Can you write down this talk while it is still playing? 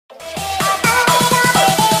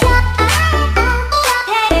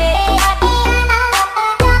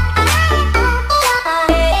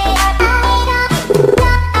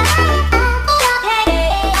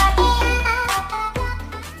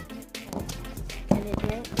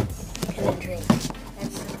gonna drink?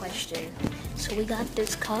 That's the question. So we got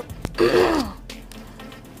this cup.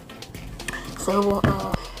 So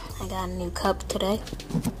I got a new cup today.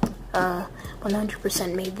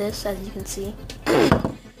 100% made this, as you can see.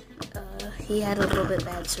 He had a little bit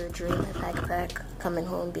bad surgery in my backpack coming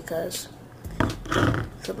home because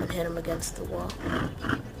someone hit him against the wall.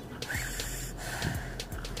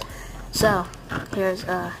 So here's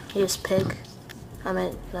Pig. I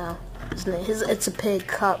mean, no, it's a Pig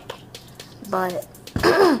cup, but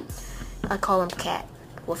I call him Cat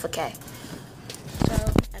with a K. So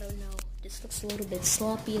I don't know. This looks a little bit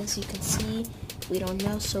sloppy, as you can see. We don't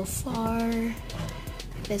know so far.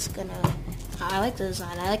 I like the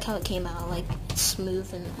design. I like how it came out. Like, it's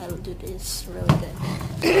smooth and it's really good.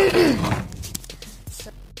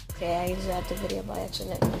 Okay, I exaggerated the video by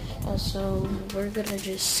accident. So we're gonna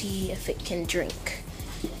just see if it can drink.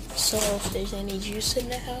 So if there's any juice in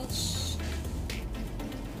the house.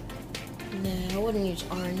 No, I wouldn't use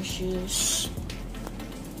orange juice.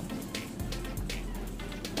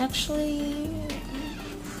 Actually,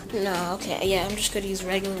 no, okay, yeah, I'm just gonna use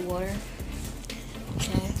regular water.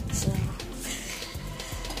 Okay, so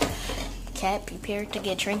Cat, prepare to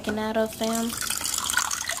get drinking out of, fam.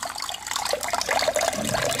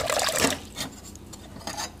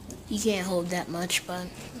 You can't hold that much, but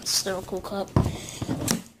it's still a cool cup.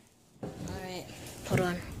 Alright, hold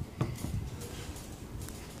on.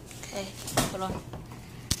 Okay, hold on.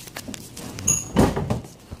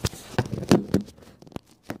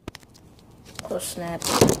 Oh snap.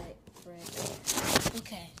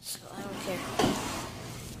 Okay, so I don't care.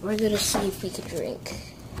 We're gonna see if we can drink.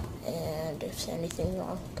 And if there's anything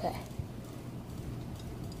wrong, okay.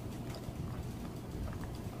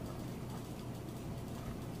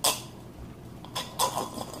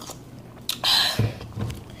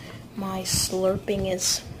 My slurping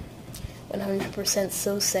is 100%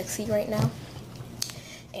 so sexy right now.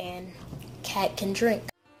 And Cat can drink.